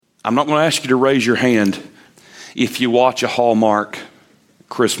I'm not going to ask you to raise your hand if you watch a Hallmark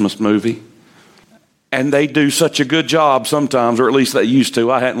Christmas movie. And they do such a good job sometimes, or at least they used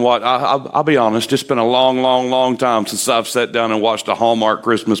to. I hadn't watched, I'll be honest, it's been a long time since I've sat down and watched a Hallmark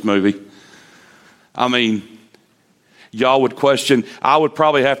Christmas movie. I mean, y'all would question, I would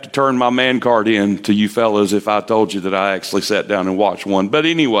probably have to turn my man card in to you fellas if I told you that I actually sat down and watched one. But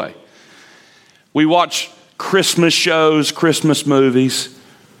anyway, we watch Christmas shows, Christmas movies.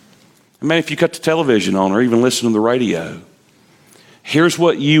 I mean, if you cut the television on or even listen to the radio, here's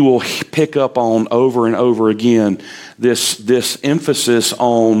what you will pick up on over and over again, this emphasis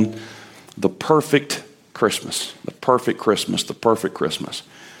on the perfect Christmas, the perfect Christmas, the perfect Christmas.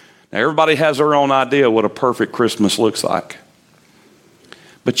 Now, everybody has their own idea what a perfect Christmas looks like.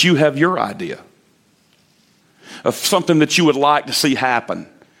 But you have your idea of something that you would like to see happen,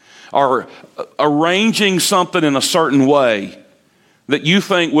 or arranging something in a certain way that you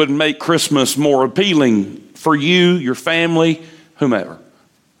think would make Christmas more appealing for you, your family, whomever.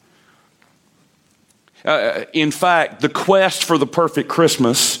 In fact, the quest for the perfect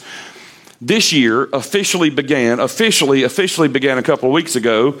Christmas this year officially began a couple of weeks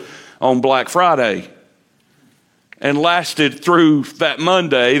ago on Black Friday and lasted through that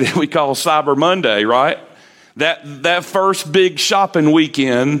Monday that we call Cyber Monday, right? That first big shopping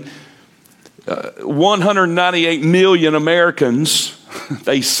weekend, 198 million Americans,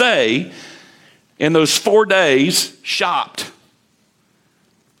 they say, in those 4 days shopped,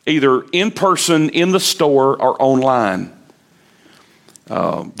 either in person, in the store, or online.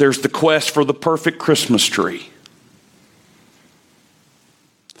 There's the quest for the perfect Christmas tree.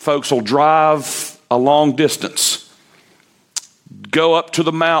 Folks will drive a long distance, go up to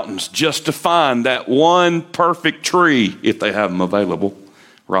the mountains just to find that one perfect tree, if they have them available,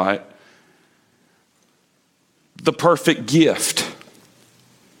 right? The perfect gift.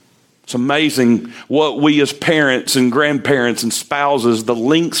 It's amazing what we as parents and grandparents and spouses, the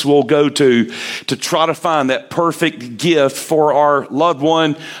lengths we'll go to try to find that perfect gift for our loved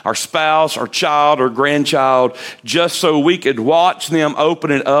one, our spouse, our child, or grandchild, just so we could watch them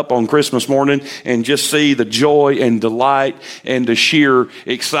open it up on Christmas morning and just see the joy and delight and the sheer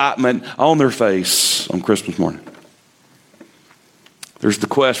excitement on their face on Christmas morning. There's the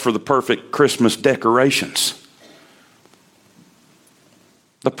quest for the perfect Christmas decorations.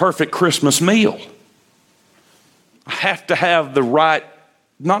 The perfect Christmas meal. I have to have the right,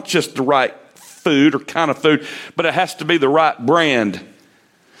 not just the right food or kind of food, but it has to be the right brand.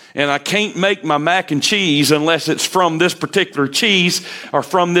 And I can't make my mac and cheese unless it's from this particular cheese or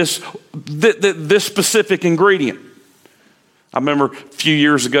from this specific ingredient. I remember a few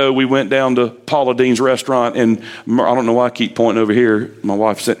years ago we went down to Paula Deen's restaurant, and I don't know why I keep pointing over here. My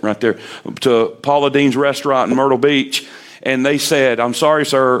wife's sitting right there. To Paula Deen's restaurant in Myrtle Beach. And they said, "I'm sorry,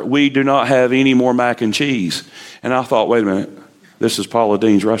 sir, we do not have any more mac and cheese." And I thought, wait a minute, this is Paula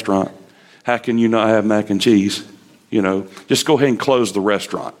Deen's restaurant. How can you not have mac and cheese? You know, just go ahead and close the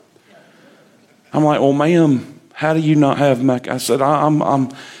restaurant. I'm like, well, ma'am, how do you not have mac? I said, I'm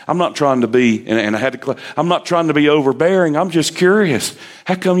not trying to be, and I had to, I'm not trying to be overbearing. I'm just curious.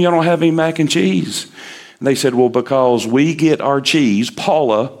 How come you don't have any mac and cheese? And they said, well, because we get our cheese,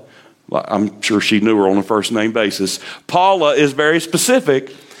 Paula, I'm sure she knew her on a first name basis. Paula is very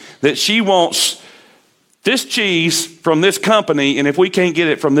specific that she wants this cheese from this company, and if we can't get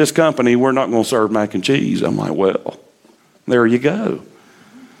it from this company, we're not going to serve mac and cheese. I'm like, well, there you go.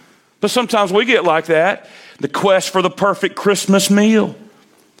 But sometimes we get like that, the quest for the perfect Christmas meal.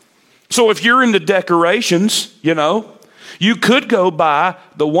 So if you're into decorations, you know, you could go buy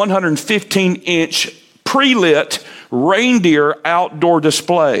the 115-inch pre-lit reindeer outdoor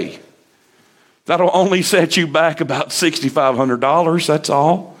display. That'll only set you back about $6,500. That's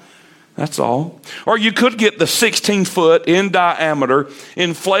all. That's all. Or you could get the 16-foot in diameter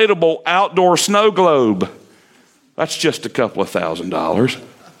inflatable outdoor snow globe. That's just a couple of $1,000.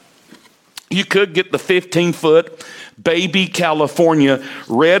 You could get the 15-foot baby California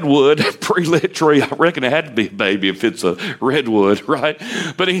redwood pre-lit tree. I reckon it had to be a baby if it's a redwood, right?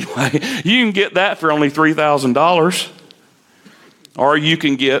 But anyway, you can get that for only $3,000. Or you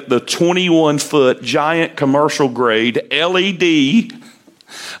can get the 21-foot giant commercial grade LED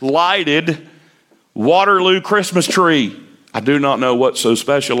lighted Waterloo Christmas tree. I do not know what's so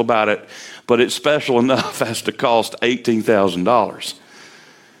special about it, but it's special enough as to cost $18,000.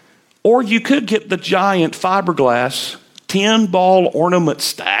 Or you could get the giant fiberglass 10-ball ornament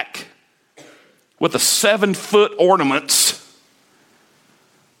stack with the 7-foot ornaments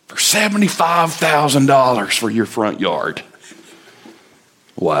for $75,000 for your front yard.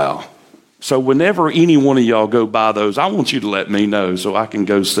 Wow. So whenever any one of y'all go buy those, I want you to let me know so I can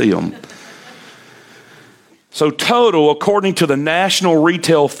go see them. So total, according to the National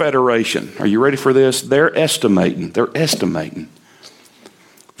Retail Federation, are you ready for this? They're estimating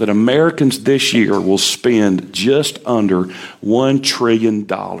that Americans this year will spend just under $1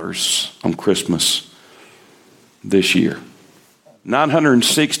 trillion on Christmas this year.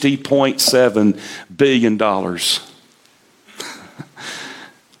 $960.7 billion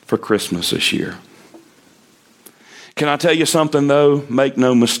for Christmas this year. Can I tell you something though? Make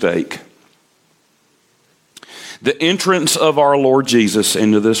no mistake. The entrance of our Lord Jesus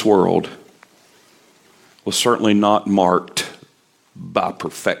into this world was certainly not marked by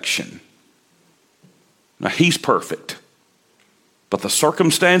perfection. Now, he's perfect, but the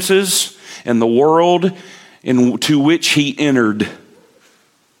circumstances and the world into which he entered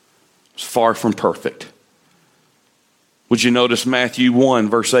was far from perfect. Would you notice Matthew 1,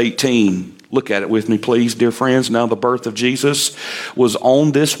 verse 18? Look at it with me, please, dear friends. Now the birth of Jesus was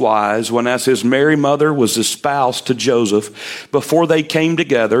on this wise, when as his Mary mother was espoused to Joseph, before they came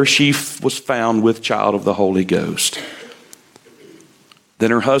together, she was found with child of the Holy Ghost.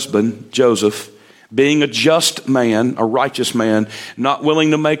 Then her husband, Joseph, being a just man, a righteous man, not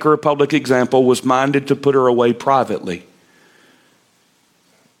willing to make her a public example, was minded to put her away privately.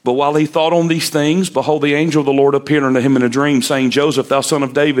 But while he thought on these things, behold, the angel of the Lord appeared unto him in a dream, saying, Joseph, thou son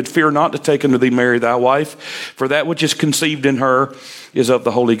of David, fear not to take unto thee Mary thy wife, for that which is conceived in her is of the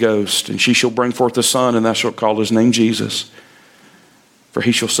Holy Ghost. And she shall bring forth a son, and thou shalt call his name Jesus, for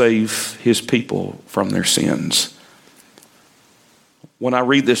he shall save his people from their sins. When I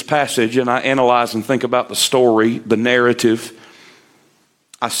read this passage and I analyze and think about the story, the narrative,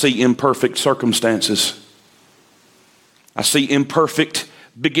 I see imperfect circumstances. I see imperfect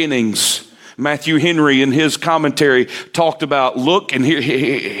beginnings. Matthew Henry in his commentary talked about, look, and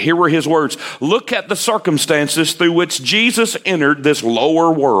here were his words, look at the circumstances through which Jesus entered this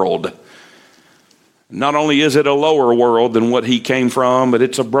lower world. Not only is it a lower world than what he came from, but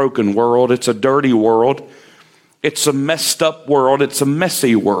it's a broken world. It's a dirty world. It's a messed up world. It's a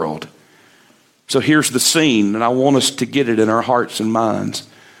messy world. So here's the scene, and I want us to get it in our hearts and minds.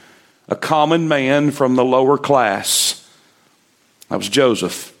 A common man from the lower class. That was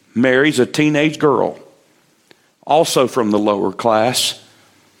Joseph. Mary's a teenage girl, also from the lower class,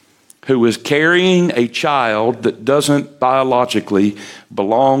 who is carrying a child that doesn't biologically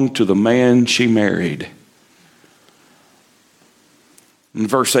belong to the man she married. In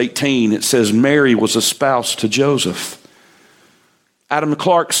verse 18, it says, Mary was espoused to Joseph. Adam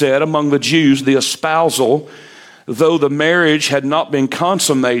Clarke said, among the Jews, the espousal, though the marriage had not been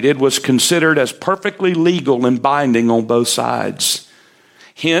consummated, was considered as perfectly legal and binding on both sides.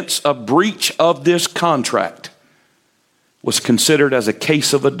 Hence, a breach of this contract was considered as a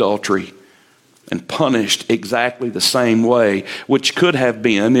case of adultery and punished exactly the same way, which could have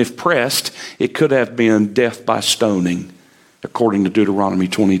been, if pressed, it could have been death by stoning, according to Deuteronomy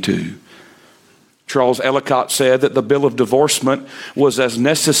 22. Charles Ellicott said that the bill of divorcement was as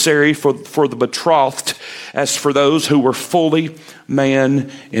necessary for the betrothed as for those who were fully man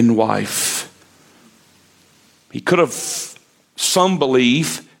and wife. He could have, some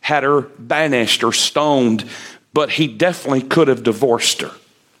believe, had her banished or stoned, but he definitely could have divorced her.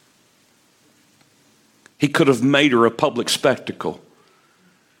 He could have made her a public spectacle.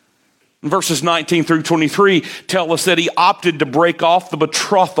 Verses 19 through 23 tell us that he opted to break off the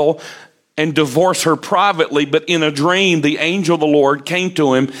betrothal and divorce her privately, but in a dream, the angel of the Lord came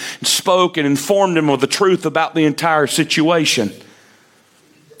to him and spoke and informed him of the truth about the entire situation.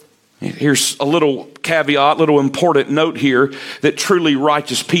 Here's a little caveat, little important note here, that truly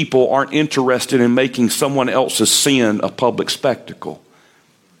righteous people aren't interested in making someone else's sin a public spectacle.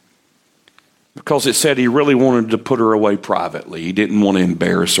 Because it said he really wanted to put her away privately. He didn't want to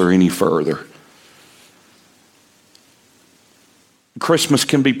embarrass her any further. Christmas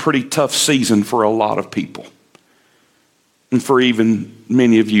can be a pretty tough season for a lot of people. And for even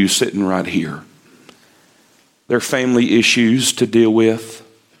many of you sitting right here. There are family issues to deal with.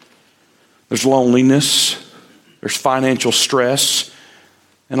 There's loneliness. There's financial stress.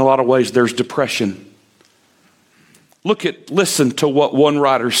 In a lot of ways, there's depression. Listen to what one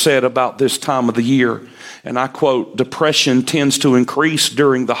writer said about this time of the year. And I quote, depression tends to increase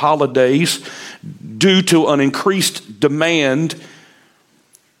during the holidays due to an increased demand,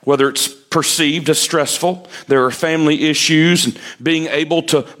 whether it's perceived as stressful. There are family issues and being able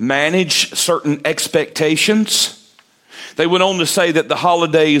to manage certain expectations. They went on to say that the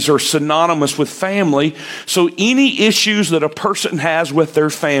holidays are synonymous with family, so any issues that a person has with their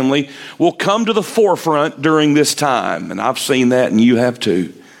family will come to the forefront during this time. And I've seen that, and you have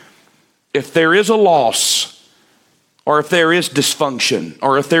too. if there is a loss, or if there is dysfunction,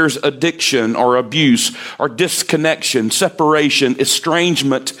 or if there's addiction or abuse or disconnection, separation,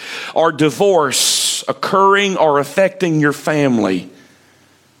 estrangement, or divorce occurring or affecting your family,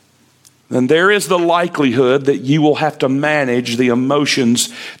 then there is the likelihood that you will have to manage the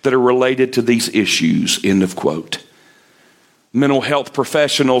emotions that are related to these issues. End of quote. Mental health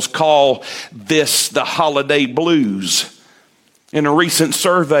professionals call this the holiday blues. In a recent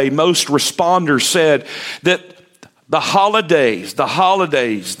survey, most responders said that the holidays,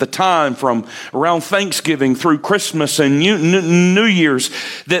 the time from around Thanksgiving through Christmas and New Year's,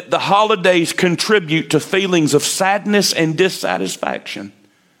 that the holidays contribute to feelings of sadness and dissatisfaction.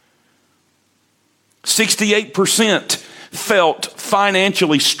 68% felt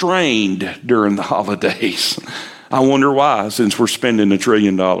financially strained during the holidays. I wonder why, since we're spending $1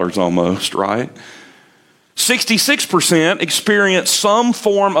 trillion almost, right? 66% experienced some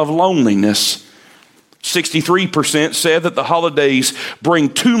form of loneliness. 63% said that the holidays bring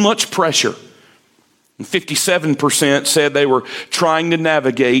too much pressure. And 57% said they were trying to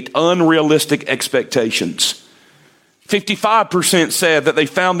navigate unrealistic expectations. 55% said that they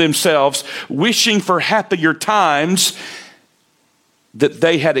found themselves wishing for happier times that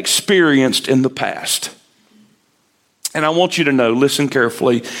they had experienced in the past. And I want you to know, listen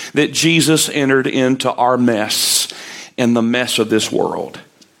carefully, that Jesus entered into our mess and the mess of this world.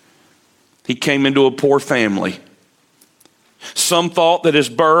 He came into a poor family. Some thought that his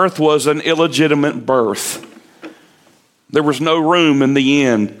birth was an illegitimate birth. There was no room in the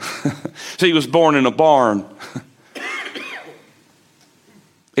inn. So he was born in a barn.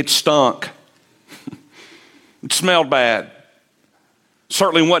 It stunk. It smelled bad.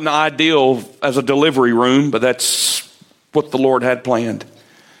 Certainly wasn't ideal as a delivery room, but that's what the Lord had planned.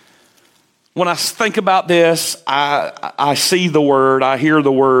 When I think about this, I see the word, I hear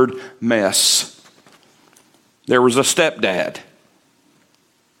the word mess. There was a stepdad.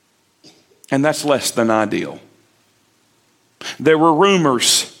 And that's less than ideal. There were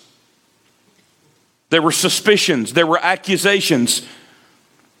rumors. There were suspicions. There were accusations.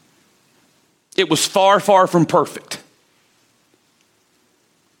 It was far, far from perfect.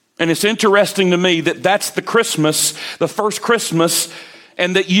 And it's interesting to me that that's the Christmas, the first Christmas,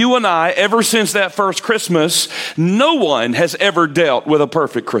 and that you and I, ever since that first Christmas, no one has ever dealt with a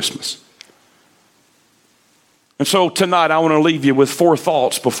perfect Christmas. And so tonight I want to leave you with 4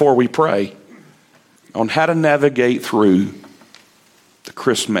 thoughts before we pray on how to navigate through the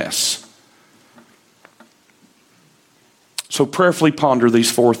Christmas. So prayerfully ponder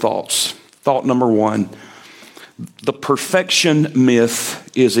these 4 thoughts. Thought number 1, the perfection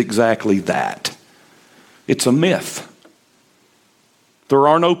myth is exactly that. It's a myth. There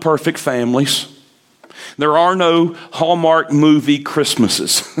are no perfect families. There are no Hallmark movie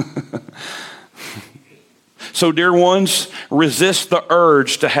Christmases. So, dear ones, resist the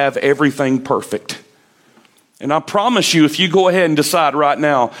urge to have everything perfect. And I promise you, if you go ahead and decide right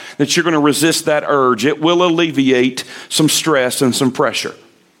now that you're going to resist that urge, it will alleviate some stress and some pressure.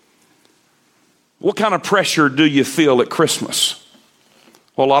 What kind of pressure do you feel at Christmas?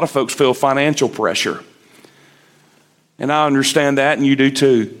 Well, a lot of folks feel financial pressure. And I understand that, and you do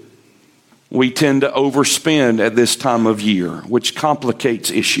too. We tend to overspend at this time of year, which complicates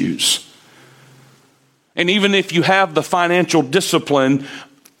issues. And even if you have the financial discipline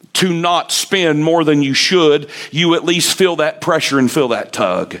to not spend more than you should, you at least feel that pressure and feel that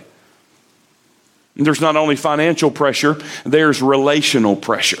tug. And there's not only financial pressure, there's relational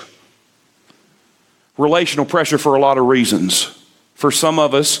pressure. Relational pressure for a lot of reasons. For some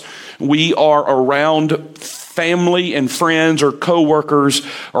of us, we are around family and friends or coworkers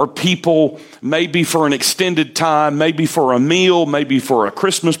or people, maybe for an extended time, maybe for a meal, maybe for a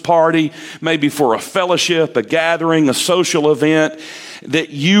Christmas party, maybe for a fellowship, a gathering, a social event, that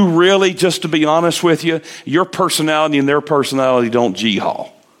you really, just to be honest with you, your personality and their personality don't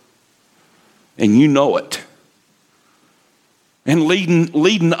G-haul. And you know it. And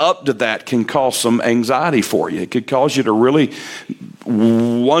leading up to that can cause some anxiety for you. It could cause you to really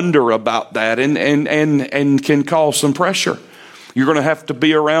wonder about that and can cause some pressure. You're going to have to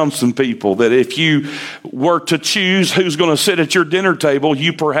be around some people that if you were to choose who's going to sit at your dinner table,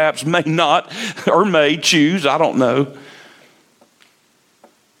 you perhaps may not or may choose, I don't know.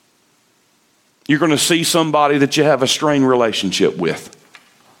 You're going to see somebody that you have a strained relationship with.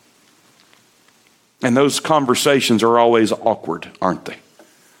 And those conversations are always awkward, aren't they?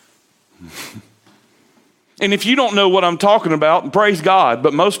 And if you don't know what I'm talking about, praise God,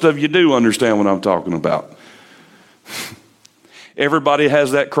 but most of you do understand what I'm talking about. Everybody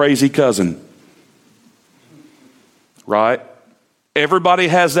has that crazy cousin, right? Everybody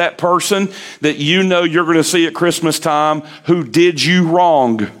has that person that you know you're going to see at Christmas time who did you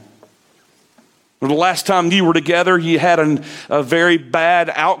wrong. The last time you were together, you had a very bad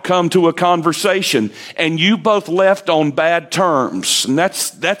outcome to a conversation, and you both left on bad terms, and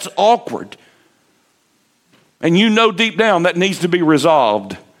that's awkward. And you know deep down that needs to be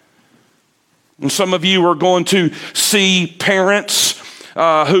resolved. And some of you are going to see parents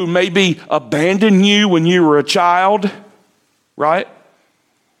who maybe abandoned you when you were a child, right?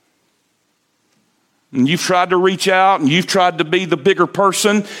 And you've tried to reach out and you've tried to be the bigger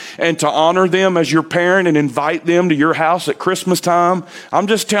person and to honor them as your parent and invite them to your house at Christmas time. I'm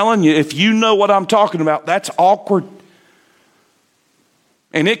just telling you, if you know what I'm talking about, that's awkward.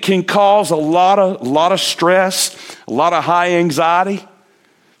 And it can cause a lot of stress, a lot of high anxiety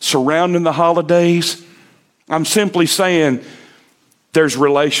surrounding the holidays. I'm simply saying there's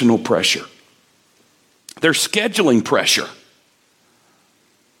relational pressure. There's scheduling pressure.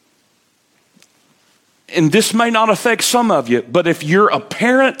 And this may not affect some of you, but if you're a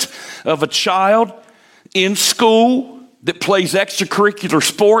parent of a child in school that plays extracurricular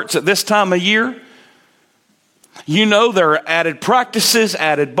sports at this time of year, you know there are added practices,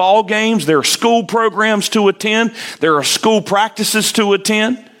 added ball games, there are school programs to attend, there are school practices to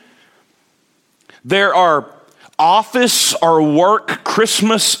attend. There are office or work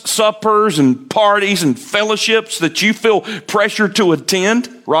Christmas suppers and parties and fellowships that you feel pressure to attend,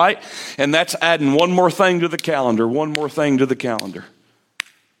 right? And that's adding one more thing to the calendar, one more thing to the calendar.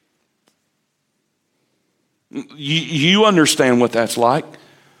 You understand what that's like.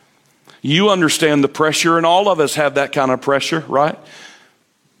 You understand the pressure, and all of us have that kind of pressure, right?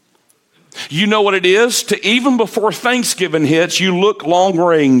 You know what it is to, even before Thanksgiving hits, you look long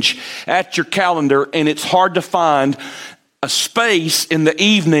range at your calendar and it's hard to find a space in the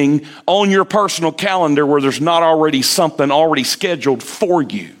evening on your personal calendar where there's not already something already scheduled for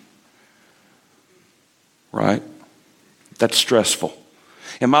you. Right? That's stressful.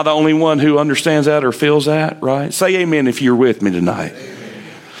 Am I the only one who understands that or feels that? Right? Say amen if you're with me tonight. Amen.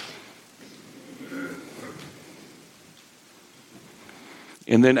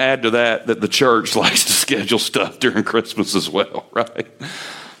 And then add to that the church likes to schedule stuff during Christmas as well, right?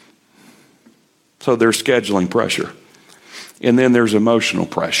 So there's scheduling pressure. And then there's emotional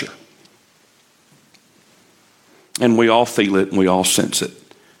pressure. And we all feel it and we all sense it.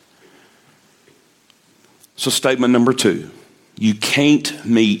 So statement number 2, you can't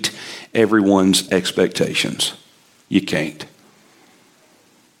meet everyone's expectations. You can't.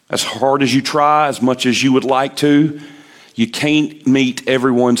 As hard as you try, as much as you would like to, you can't meet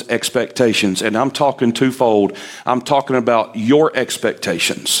everyone's expectations. And I'm talking twofold. I'm talking about your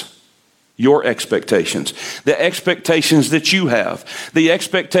expectations. Your expectations. The expectations that you have. The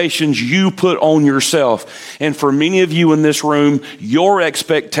expectations you put on yourself. And for many of you in this room, your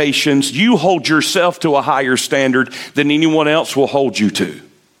expectations, you hold yourself to a higher standard than anyone else will hold you to.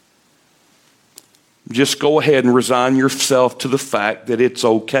 Just go ahead and resign yourself to the fact that it's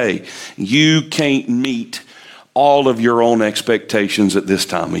okay. You can't meet all of your own expectations at this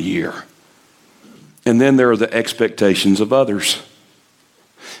time of year. And then there are the expectations of others.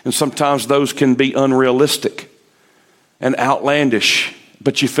 And sometimes those can be unrealistic and outlandish,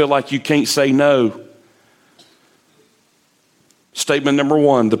 but you feel like you can't say no. Statement number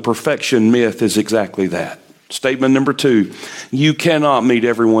 1, the perfection myth is exactly that. Statement number 2, you cannot meet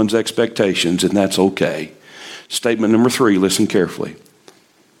everyone's expectations, and that's okay. Statement number 3, listen carefully.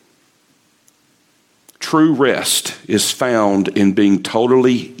 True rest is found in being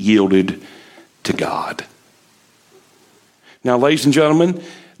totally yielded to God. Now, ladies and gentlemen,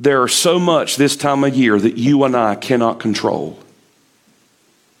 there are so much this time of year that you and I cannot control.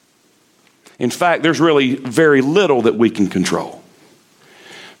 In fact, there's really very little that we can control.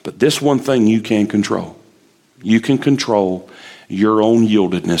 But this one thing you can control. You can control your own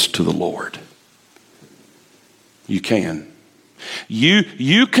yieldedness to the Lord. You can.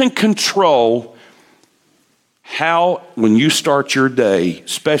 You can control how, when you start your day,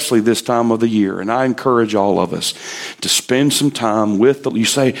 especially this time of the year, and I encourage all of us to spend some time with you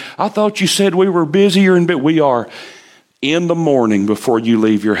say, I thought you said we were busier, but we are. In the morning before you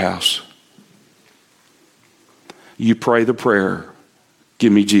leave your house, you pray the prayer,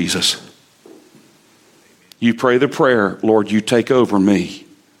 give me Jesus. You pray the prayer, Lord, you take over me.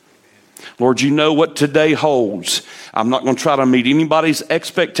 Lord, you know what today holds. I'm not going to try to meet anybody's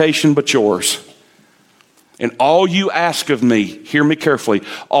expectation but yours. And all you ask of me, hear me carefully,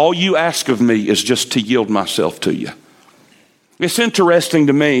 all you ask of me is just to yield myself to you. It's interesting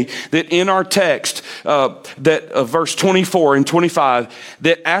to me that in our text, verse 24 and 25,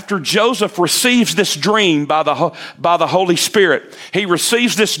 that after Joseph receives this dream by the Holy Spirit, he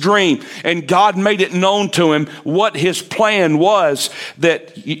receives this dream and God made it known to him what his plan was,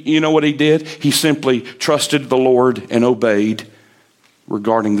 that, you know what he did? He simply trusted the Lord and obeyed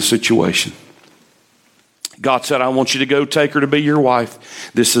regarding the situation. God said, I want you to go take her to be your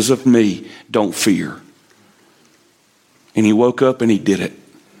wife. This is of me. Don't fear. And he woke up and he did it.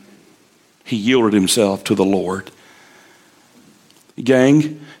 He yielded himself to the Lord.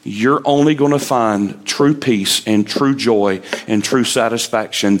 Gang, you're only going to find true peace and true joy and true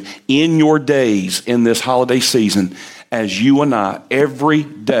satisfaction in your days in this holiday season as you and I every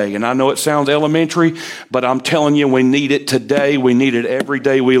day. And I know it sounds elementary, but I'm telling you, we need it today. We need it every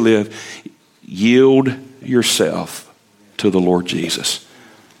day we live. Yield yourself to the Lord Jesus.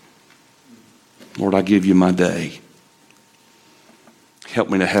 Lord, I give you my day. Help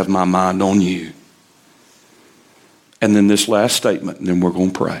me to have my mind on you. And then this last statement, and then we're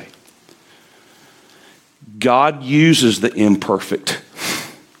going to pray. God uses the imperfect.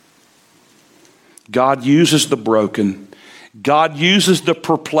 God uses the broken. God uses the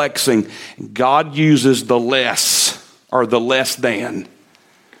perplexing. God uses the less, or the less than,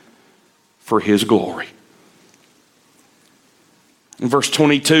 for his glory. And verse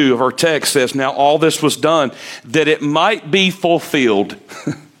 22 of our text says, now all this was done that it might be fulfilled.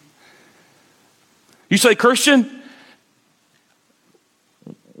 You say, Christian,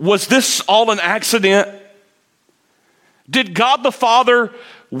 was this all an accident? Did God the Father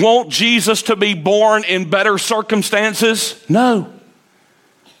want Jesus to be born in better circumstances? No.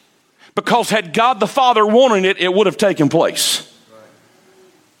 Because had God the Father wanted it, it would have taken place.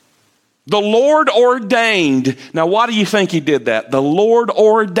 The Lord ordained. Now, why do you think he did that? The Lord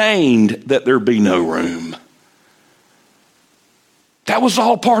ordained that there be no room. That was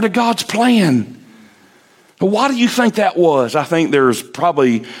all part of God's plan. Why do you think that was? I think there's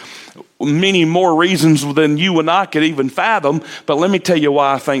probably many more reasons than you and I could even fathom. But let me tell you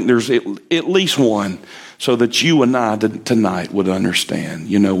why I think there's at least one. So that you and I tonight would understand.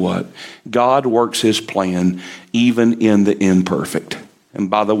 You know what? God works his plan even in the imperfect. And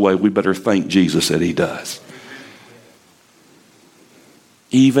by the way, we better thank Jesus that he does.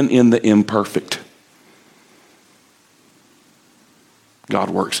 Even in the imperfect, God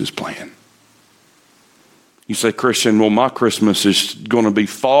works his plan. You say, Christian, well, my Christmas is going to be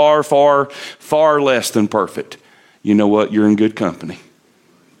far, far, far less than perfect. You know what? You're in good company.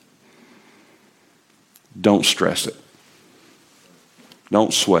 Don't stress it.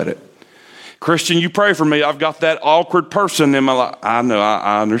 Don't sweat it. Christian, you pray for me. I've got that awkward person in my life. I know,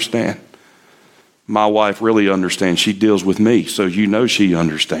 I understand. My wife really understands. She deals with me, so you know she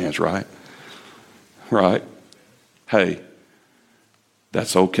understands, right? Right? Hey,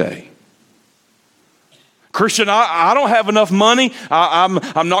 that's okay. Christian, I don't have enough money. I'm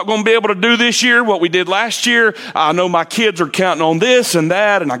not going to be able to do this year what we did last year. I know my kids are counting on this and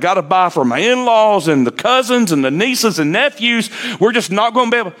that, and I got to buy for my in-laws and the cousins and the nieces and nephews. We're just not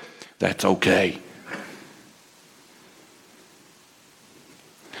going to be able. That's okay.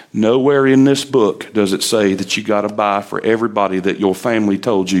 Nowhere in this book does it say that you got to buy for everybody that your family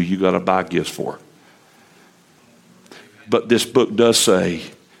told you got to buy gifts for. But this book does say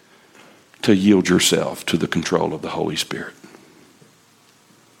to yield yourself to the control of the Holy Spirit.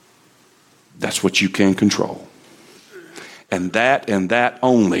 That's what you can control. And that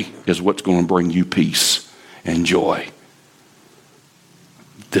only is what's going to bring you peace and joy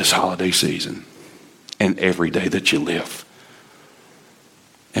this holiday season and every day that you live.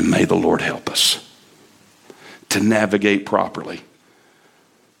 And may the Lord help us to navigate properly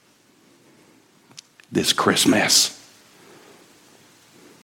this Christmas.